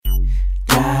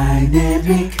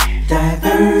Dynamic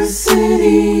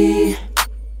diversity,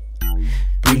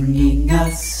 bringing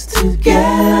us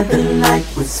together like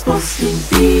we're supposed to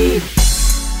be.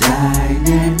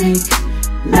 Dynamic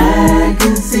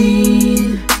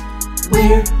magazine,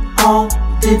 we're all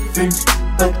different,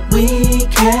 but we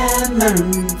can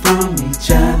learn from each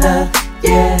other,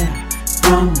 yeah,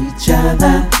 from each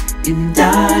other in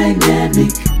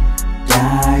Dynamic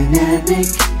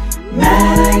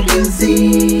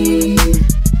magazine.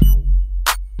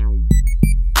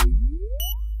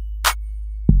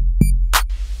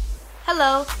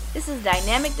 Hello, this is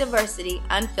Dynamic Diversity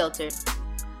Unfiltered.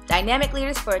 Dynamic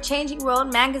Leaders for a Changing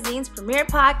World magazine's premier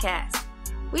podcast.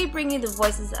 We bring you the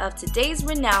voices of today's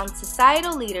renowned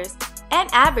societal leaders and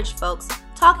average folks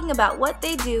talking about what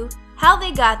they do, how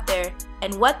they got there,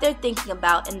 and what they're thinking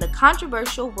about in the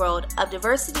controversial world of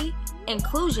diversity,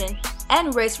 inclusion,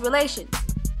 and race relations.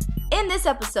 In this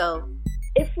episode,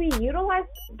 if we utilize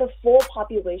the full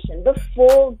population, the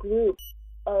full group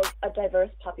of a diverse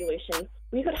population,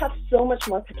 we could have so much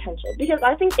more potential, because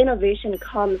I think innovation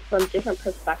comes from different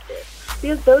perspectives,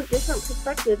 because those different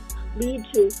perspectives lead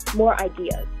to more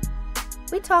ideas.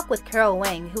 we talk with Carol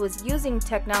Wang, who is using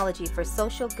technology for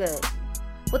social good.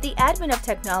 With the advent of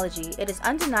technology, it is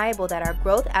undeniable that our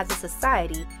growth as a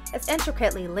society is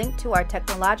intricately linked to our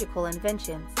technological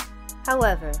inventions.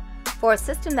 However, for a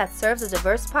system that serves a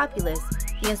diverse populace,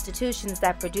 the institutions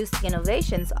that produce the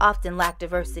innovations often lack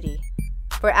diversity.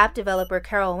 For app developer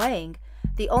Carol Wang,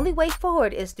 the only way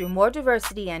forward is through more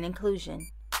diversity and inclusion.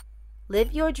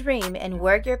 Live your dream and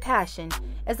work your passion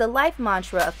is the life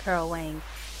mantra of Carol Wang,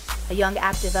 a young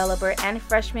app developer and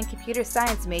freshman computer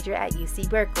science major at UC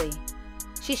Berkeley.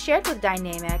 She shared with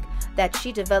Dynamic that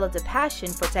she developed a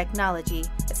passion for technology,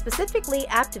 specifically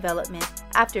app development,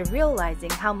 after realizing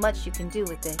how much you can do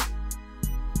with it.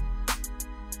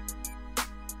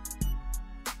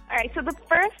 All right, so the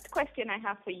first question I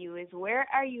have for you is, where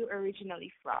are you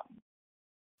originally from?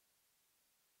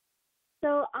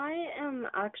 So I am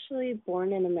actually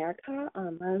born in America. I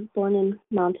was born in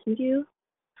Mountain View,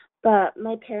 but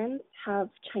my parents have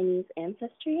Chinese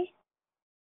ancestry.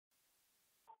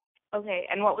 Okay,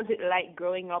 and what was it like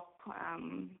growing up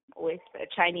with a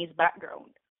Chinese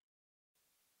background?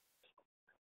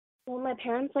 Well, my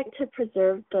parents like to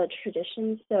preserve the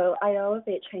traditions, so I always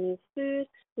ate Chinese food.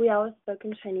 We always spoke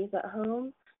in Chinese at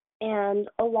home, and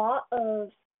a lot of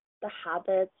the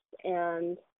habits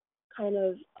and kind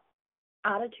of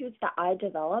attitudes that I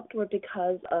developed were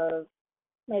because of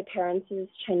my parents'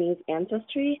 Chinese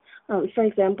ancestry. For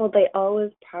example, they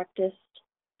always practiced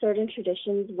certain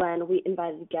traditions when we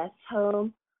invited guests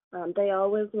home. They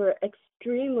always were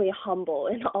extremely humble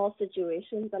in all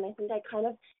situations, and I think I kind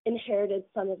of inherited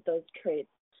some of those traits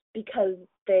because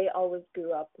they always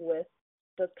grew up with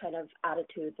those kind of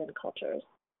attitudes and cultures.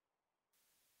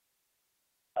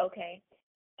 Okay,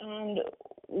 and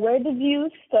where did you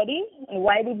study, and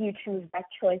why did you choose that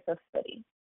choice of study?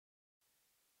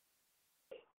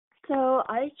 So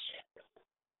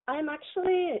I'm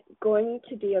actually going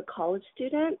to be a college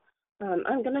student.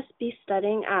 I'm going to be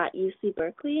studying at UC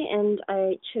Berkeley, and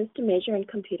I chose to major in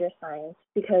computer science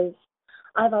because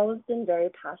I've always been very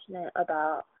passionate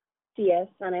about CS,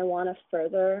 and I want to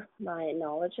further my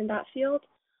knowledge in that field.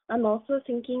 I'm also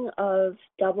thinking of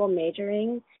double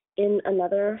majoring in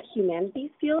another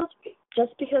humanities field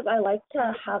just because I like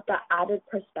to have that added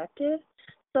perspective.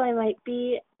 So I might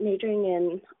be majoring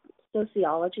in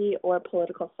sociology or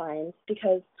political science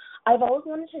because I've always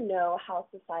wanted to know how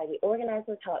society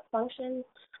organizes, how it functions,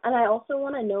 and I also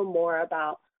want to know more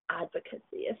about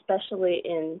advocacy, especially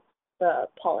in the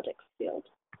politics field.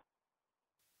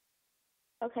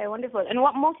 Okay, wonderful. And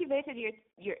what motivated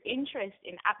your interest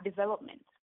in app development?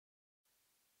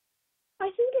 I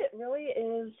think it really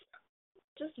is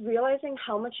just realizing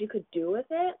how much you could do with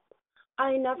it.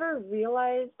 I never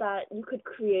realized that you could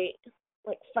create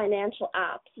like financial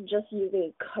apps just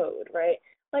using code, right?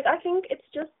 Like I think it's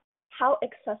just how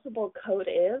accessible code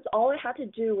is. All I had to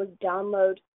do was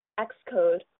download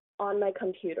Xcode on my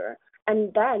computer,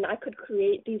 and then I could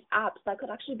create these apps that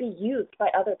could actually be used by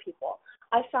other people.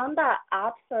 I found that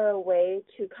apps are a way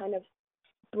to kind of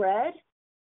spread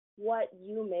what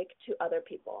you make to other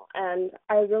people, and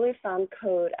I really found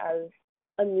code as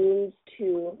a means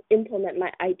to implement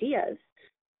my ideas.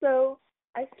 So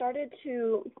I started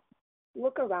to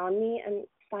look around me and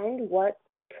find what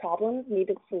problems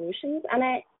needed solutions, and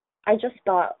I just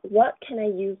thought, what can I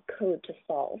use code to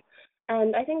solve?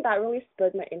 And I think that really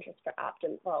spurred my interest for app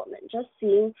development, just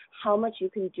seeing how much you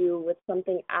can do with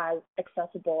something as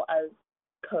accessible as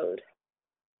code.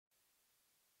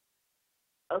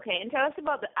 Okay, and tell us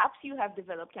about the apps you have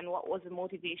developed and what was the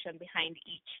motivation behind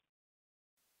each.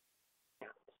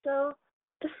 So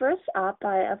the first app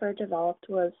I ever developed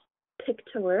was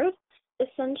Pick-to-Word.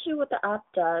 Essentially, what the app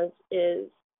does is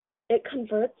it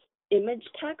converts image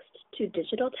text to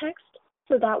digital text,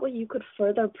 so that way you could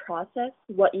further process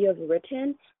what you have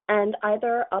written and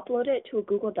either upload it to a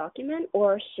Google document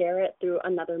or share it through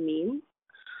another means.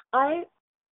 I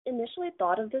initially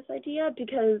thought of this idea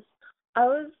because I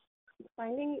was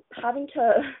finding having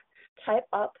to type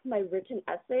up my written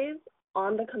essays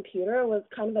on the computer was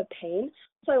kind of a pain.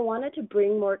 So I wanted to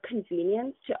bring more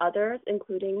convenience to others,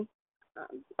 including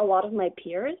a lot of my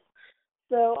peers.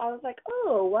 So I was like,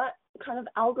 oh, what kind of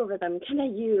algorithm can I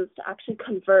use to actually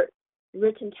convert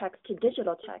written text to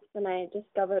digital text? And I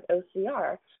discovered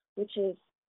OCR, which is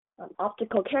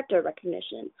optical character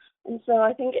recognition. And so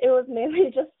I think it was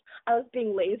mainly just I was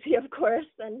being lazy, of course,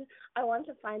 and I wanted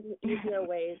to find an easier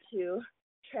way to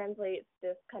translate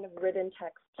this kind of written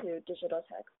text to digital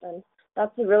text. And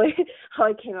that's really how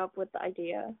I came up with the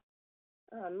idea.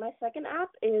 My second app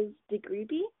is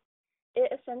Degreebee.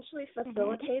 It essentially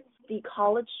facilitates the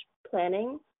college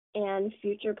planning and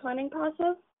future planning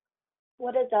process.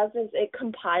 What it does is it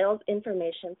compiles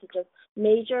information such as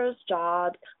majors,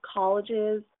 jobs,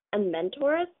 colleges, and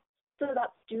mentors so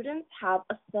that students have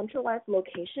a centralized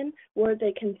location where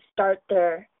they can start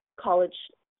their college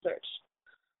search.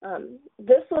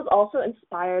 This was also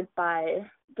inspired by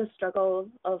the struggle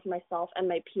of myself and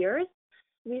my peers.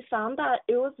 We found that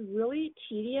it was really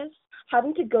tedious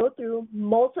having to go through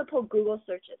multiple Google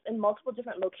searches in multiple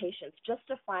different locations just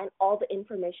to find all the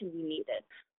information we needed.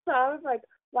 So I was like,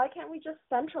 why can't we just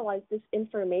centralize this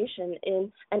information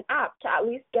in an app to at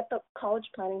least get the college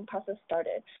planning process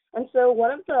started? And so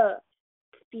one of the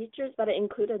features that it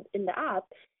included in the app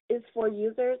is for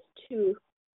users to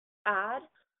add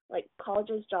like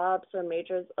colleges, jobs, or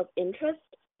majors of interest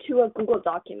to a Google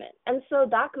document. And so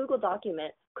that Google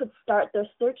document could start their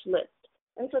search list.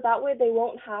 And so that way they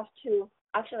won't have to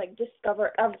actually like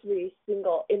discover every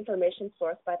single information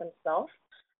source by themselves.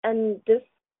 And this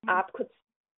app could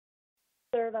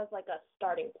serve as like a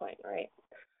starting point, right?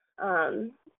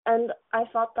 And I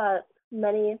felt that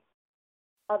many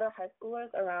other high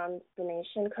schoolers around the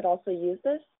nation could also use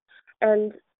this.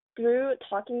 And through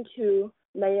talking to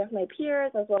many of my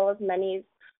peers as well as many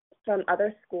from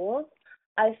other schools,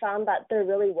 I found that there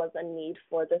really was a need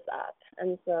for this app.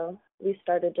 And so we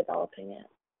started developing it.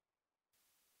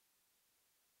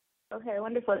 Okay,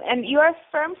 wonderful. And you are a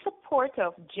firm supporter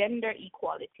of gender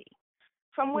equality.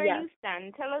 From where Yes. you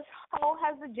stand, tell us, how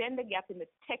has the gender gap in the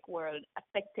tech world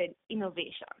affected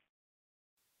innovation?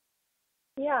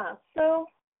 Yeah, so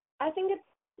I think it's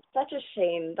such a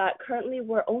shame that currently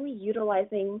we're only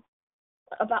utilizing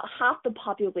about half the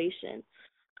population.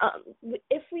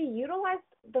 If we utilize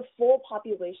the full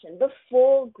population, the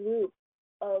full group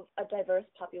of a diverse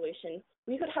population,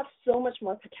 we could have so much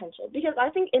more potential, because I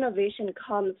think innovation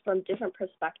comes from different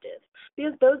perspectives,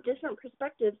 because those different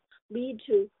perspectives lead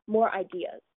to more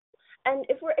ideas. And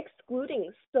if we're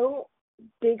excluding so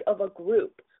big of a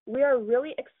group, we are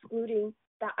really excluding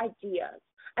that ideas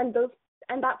and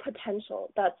that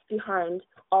potential that's behind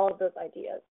all of those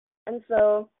ideas. And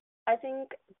so I think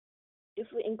if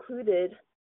we included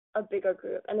a bigger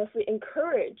group and if we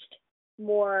encouraged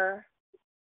more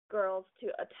girls to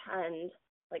attend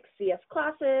like CS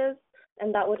classes,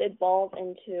 and that would evolve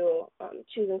into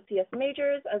choosing CS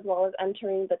majors as well as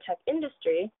entering the tech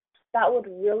industry, that would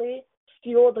really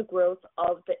fuel the growth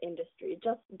of the industry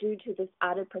just due to this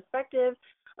added perspective,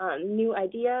 new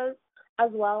ideas, as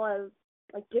well as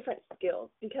like different skills.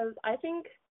 Because I think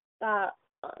that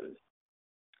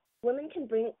women can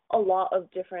bring a lot of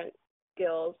different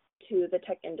skills to the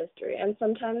tech industry, and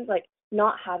sometimes like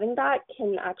not having that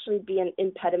can actually be an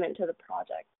impediment to the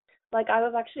project. Like I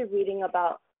was actually reading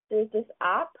about there's this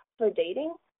app for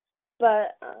dating,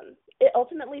 but it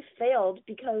ultimately failed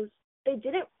because they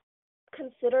didn't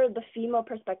consider the female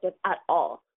perspective at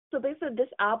all. So basically this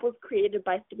app was created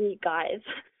by 3 guys,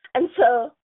 and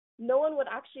so no one would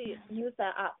actually use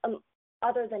that app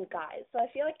other than guys. So I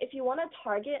feel like if you want to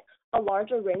target a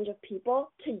larger range of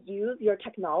people to use your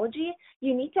technology,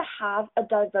 you need to have a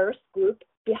diverse group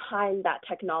behind that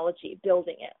technology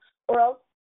building it, or else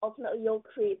ultimately you'll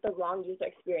create the wrong user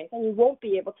experience and you won't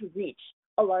be able to reach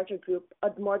a larger group,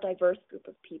 a more diverse group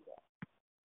of people.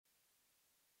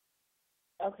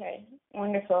 Okay,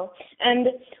 wonderful. And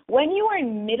when you were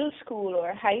in middle school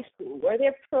or high school, were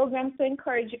there programs to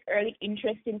encourage early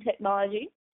interest in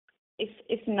technology?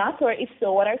 If not, or if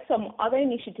so, what are some other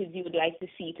initiatives you would like to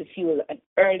see to fuel an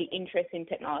early interest in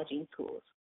technology in schools?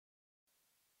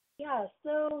 Yeah,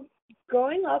 so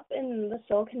growing up in the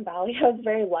Silicon Valley, I was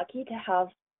very lucky to have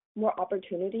more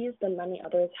opportunities than many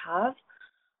others have.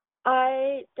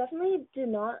 I definitely did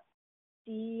not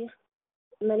see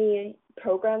many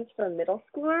programs for middle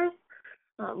schoolers,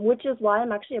 which is why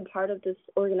I'm actually a part of this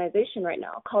organization right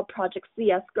now called Project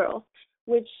CS Girls,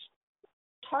 which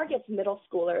targets middle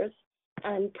schoolers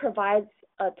and provides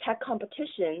a tech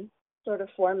competition sort of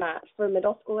format for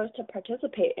middle schoolers to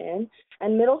participate in.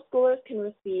 And middle schoolers can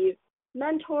receive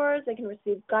mentors, they can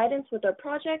receive guidance with their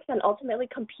projects, and ultimately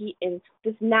compete in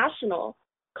this national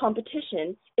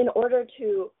competition in order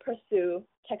to pursue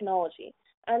technology.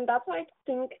 And that's why I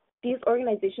think these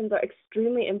organizations are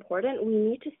extremely important. We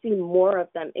need to see more of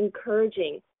them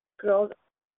encouraging girls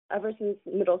ever since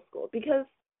middle school, because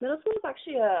middle school is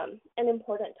actually an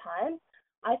important time.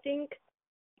 I think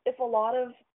if a lot of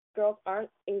girls aren't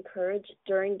encouraged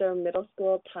during their middle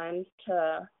school times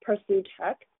to pursue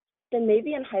tech, then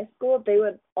maybe in high school they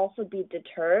would also be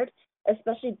deterred,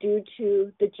 especially due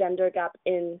to the gender gap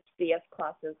in CS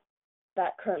classes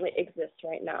that currently exists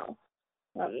right now.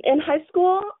 In high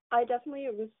school, I definitely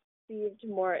received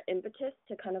more impetus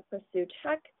to kind of pursue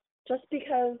tech just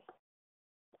because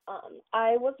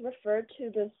I was referred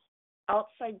to this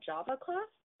outside Java class,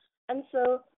 and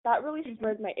so that really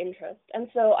spurred my interest. And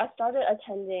so I started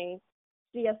attending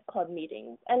CS club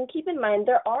meetings. And keep in mind,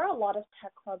 there are a lot of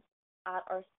tech clubs at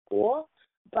our school,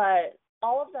 but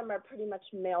all of them are pretty much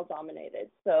male dominated.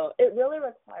 So it really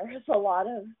requires a lot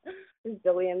of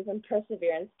resilience and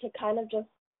perseverance to kind of just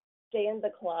stay in the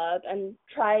club and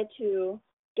try to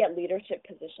get leadership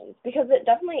positions, because it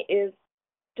definitely is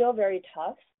still very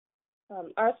tough.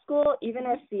 Our school, even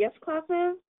our CS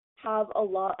classes, have a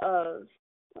lot of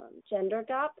gender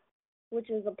gap, which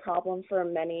is a problem for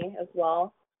many as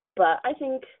well. But I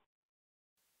think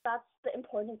that's the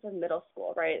importance of middle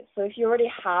school, right? So if you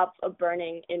already have a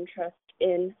burning interest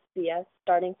in CS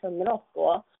starting from middle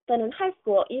school, then in high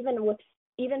school, even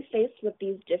faced with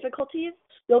these difficulties,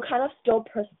 you'll kind of still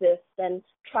persist and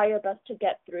try your best to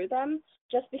get through them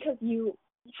just because you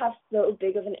have so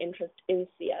big of an interest in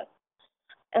CS.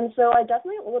 And so I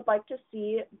definitely would like to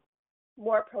see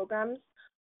more programs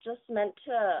just meant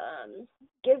to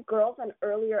give girls an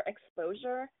earlier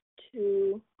exposure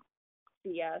to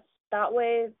CS. That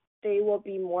way they will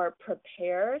be more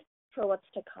prepared for what's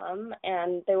to come,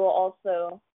 and they will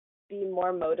also be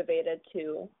more motivated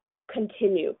to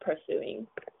continue pursuing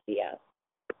CS.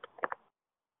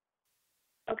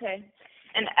 Okay.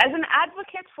 And as an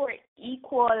advocate for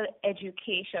equal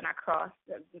education across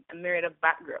a myriad of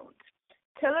backgrounds,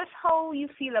 tell us how you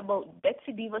feel about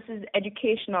Betsy DeVos's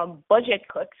educational budget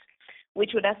cuts,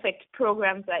 which would affect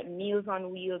programs like Meals on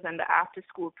Wheels and the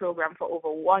after-school program for over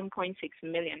 1.6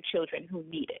 million children who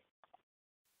need it.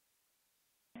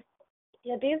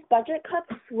 Yeah, these budget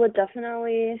cuts would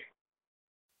definitely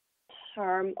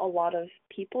harm a lot of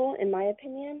people, in my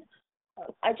opinion.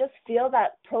 I just feel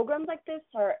that programs like this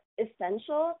are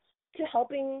essential to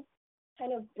helping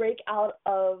kind of break out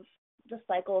of the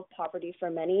cycle of poverty for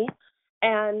many.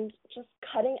 And just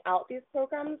cutting out these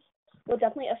programs will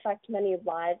definitely affect many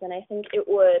lives, and I think it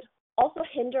would also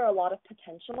hinder a lot of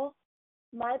potential.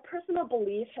 My personal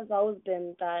belief has always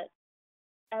been that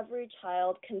every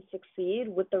child can succeed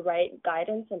with the right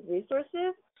guidance and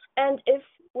resources. And if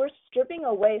we're stripping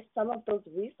away some of those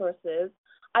resources,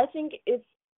 I think it's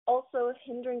also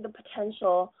hindering the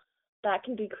potential that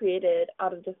can be created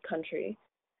out of this country.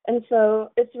 And so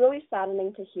it's really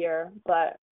saddening to hear,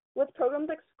 but with programs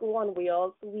like School on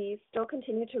Wheels, we still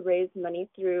continue to raise money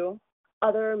through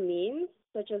other means,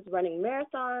 such as running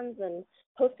marathons and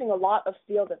hosting a lot of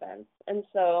field events. And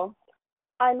so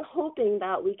I'm hoping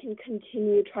that we can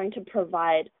continue trying to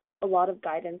provide a lot of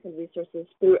guidance and resources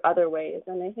through other ways.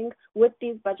 And I think with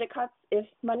these budget cuts, if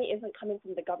money isn't coming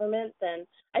from the government, then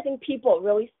I think people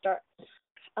really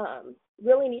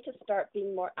need to start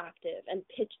being more active and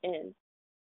pitch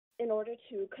in order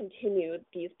to continue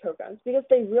these programs, because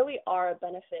they really are a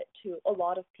benefit to a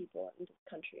lot of people in this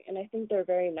country. And I think they're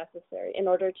very necessary in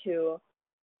order to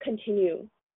continue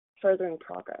furthering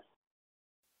progress.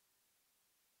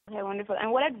 Okay, wonderful.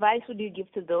 And what advice would you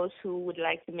give to those who would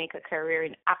like to make a career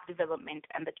in app development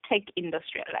and the tech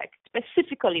industry, like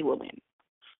specifically women?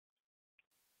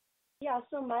 Yeah,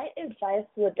 so my advice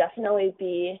would definitely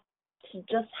be to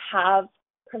just have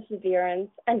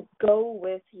perseverance and go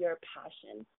with your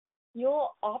passion. You'll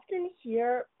often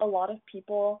hear a lot of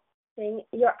people saying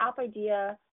your app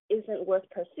idea isn't worth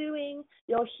pursuing.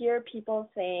 You'll hear people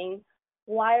saying,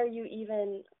 why are you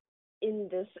even in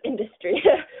this industry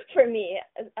for me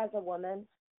as a woman?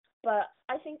 But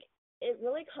I think it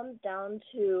really comes down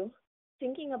to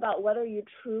thinking about whether you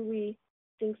truly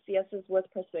think CS is worth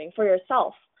pursuing for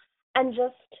yourself and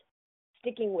just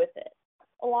sticking with it.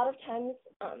 A lot of times,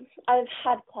 I've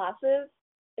had classes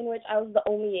in which I was the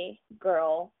only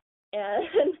girl, and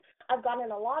I've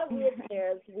gotten a lot of weird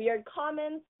stares, weird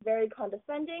comments, very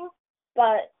condescending,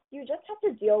 but you just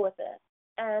have to deal with it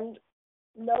and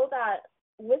know that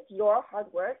with your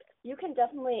hard work, you can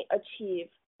definitely achieve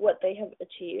what they have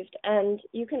achieved, and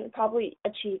you can probably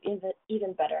achieve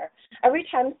even better. Every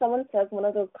time someone says one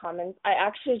of those comments, I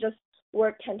actually just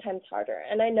work 10 times harder,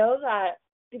 and I know that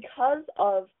because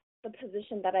of the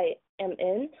position that I am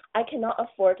in, I cannot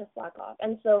afford to slack off,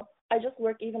 and so I just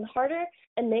work even harder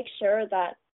and make sure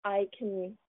that I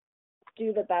can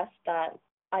do the best that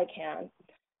I can.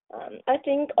 I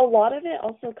think a lot of it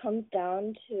also comes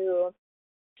down to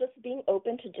just being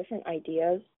open to different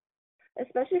ideas.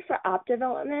 Especially for app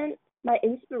development, my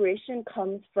inspiration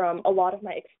comes from a lot of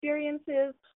my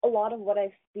experiences, a lot of what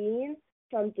I've seen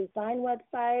from design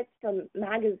websites, from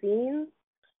magazines,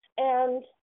 and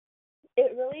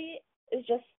it really is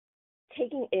just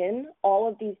taking in all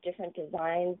of these different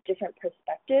designs, different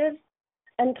perspectives,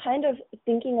 and kind of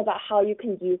thinking about how you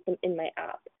can use them in my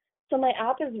app. So my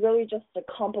app is really just a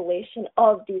compilation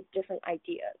of these different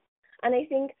ideas. And I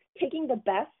think taking the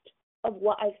best of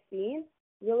what I've seen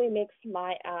really makes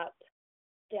my app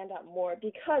stand out more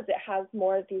because it has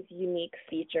more of these unique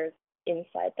features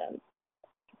inside them.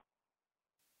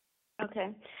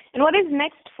 Okay. And what is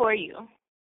next for you?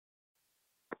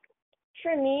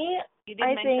 For me, you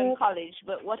did mention college,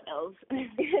 but what else?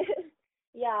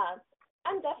 Yeah,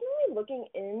 I'm definitely looking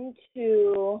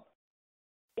into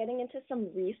getting into some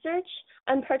research.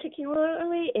 I'm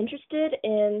particularly interested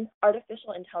in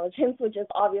artificial intelligence, which is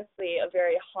obviously a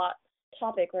very hot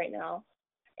topic right now.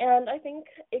 And I think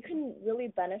it can really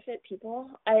benefit people.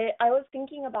 I was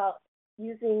thinking about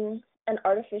using an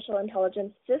artificial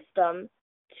intelligence system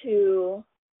to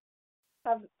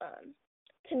have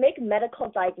to make medical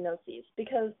diagnoses,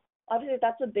 because obviously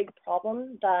that's a big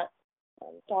problem that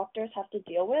doctors have to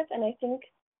deal with. And I think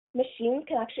machines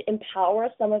can actually empower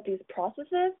some of these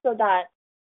processes so that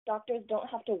doctors don't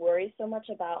have to worry so much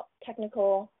about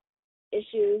technical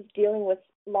issues dealing with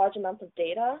large amounts of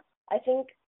data. I think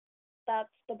that's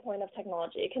the point of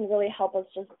technology. It can really help us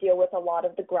just deal with a lot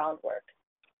of the groundwork.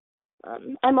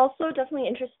 I'm also definitely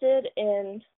interested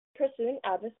in pursuing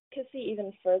advocacy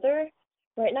even further.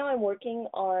 Right now I'm working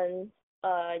on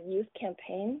a youth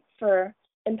campaign for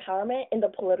empowerment in the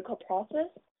political process.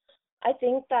 I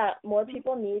think that more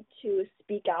people need to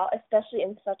speak out, especially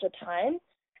in such a time,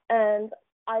 and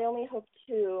I only hope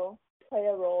to play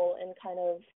a role in kind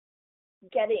of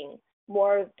getting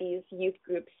more of these youth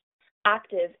groups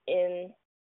active in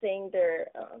saying their,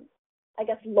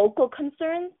 local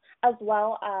concerns, as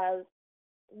well as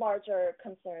larger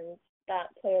concerns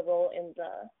that play a role in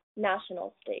the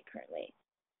national state currently.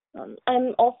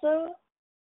 I'm also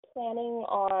planning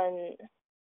on,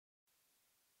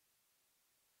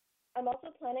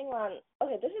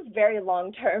 okay, this is very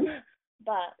long term,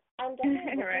 but I'm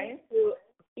definitely right.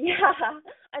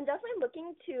 I'm definitely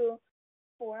looking to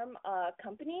form a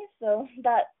company, so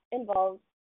that involves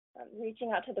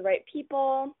reaching out to the right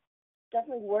people,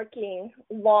 definitely working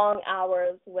long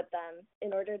hours with them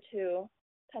in order to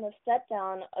kind of set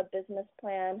down a business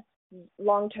plan,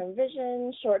 long-term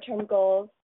vision, short-term goals,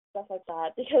 stuff like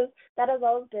that, because that has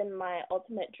always been my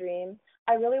ultimate dream.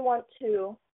 I really want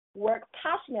to work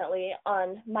passionately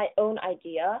on my own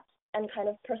idea and kind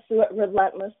of pursue it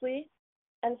relentlessly.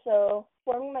 And so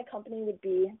forming my company would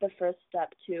be the first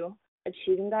step to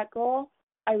achieving that goal.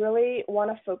 I really want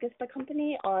to focus the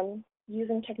company on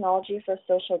using technology for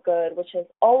social good, which has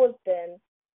always been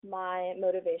my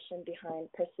motivation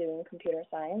behind pursuing computer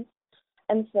science.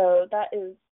 And so that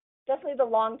is definitely the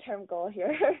long-term goal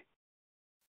here.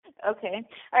 Okay.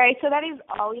 All right. So that is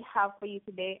all we have for you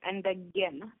today. And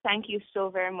again, thank you so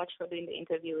very much for doing the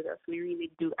interview with us. We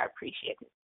really do appreciate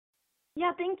it.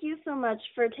 Yeah, thank you so much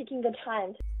for taking the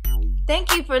time.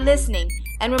 Thank you for listening.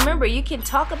 And remember, you can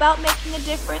talk about making a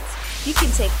difference, you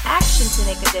can take action to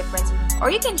make a difference,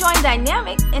 or you can join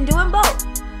Dynamic in doing both.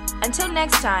 Until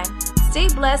next time, stay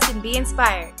blessed and be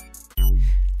inspired.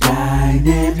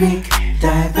 Dynamic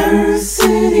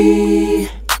diversity,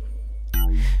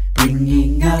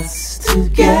 bringing us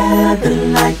together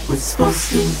like we're supposed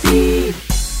to be.